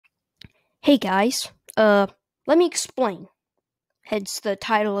Hey guys, let me explain. Hence the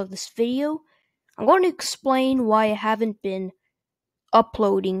title of this video. I'm going to explain why I haven't been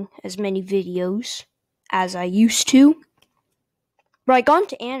uploading as many videos as I used to. But I got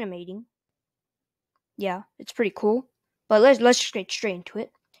into animating. Yeah, it's pretty cool. But let's just get straight into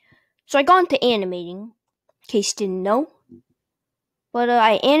it. So I got into animating, in case you didn't know. But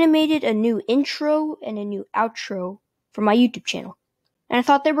I animated a new intro and a new outro for my YouTube channel. And I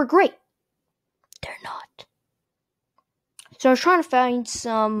thought they were great. They're not. So I was trying to find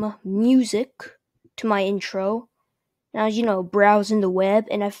some music to my intro. And I was, browsing the web,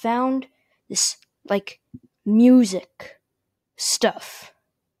 and I found this, music stuff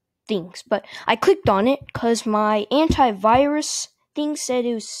things. But I clicked on it because my antivirus thing said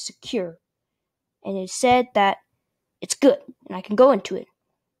it was secure. And it said that it's good, and I can go into it.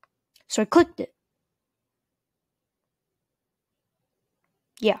 So I clicked it.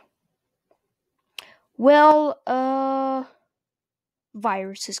 Yeah. Well,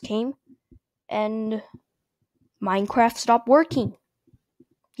 viruses came, and Minecraft stopped working.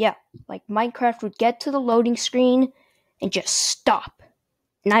 Yeah, like Minecraft would get to the loading screen and just stop.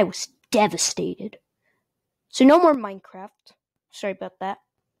 And I was devastated. So no more Minecraft. Sorry about that.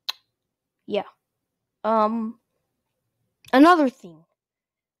 Yeah. Another thing.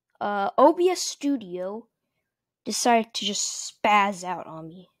 OBS Studio decided to just spaz out on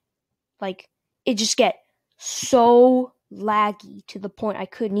me. Like, it just get so laggy to the point I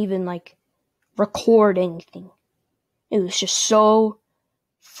couldn't even, record anything. It was just so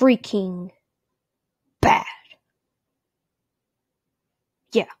freaking bad.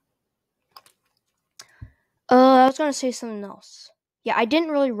 Yeah. I was gonna say something else. Yeah, I didn't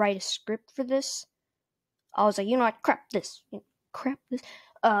really write a script for this. I was like, what, crap this.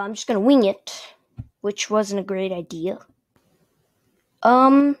 I'm just gonna wing it, which wasn't a great idea.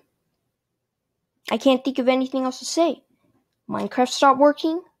 I can't think of anything else to say. Minecraft stopped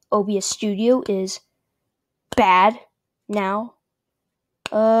working. OBS Studio is bad now.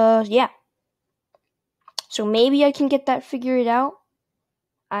 Yeah. So maybe I can get that figured out.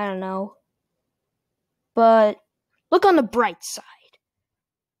 I don't know. But look on the bright side.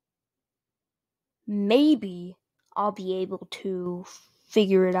 Maybe I'll be able to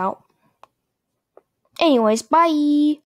figure it out. Anyways, bye!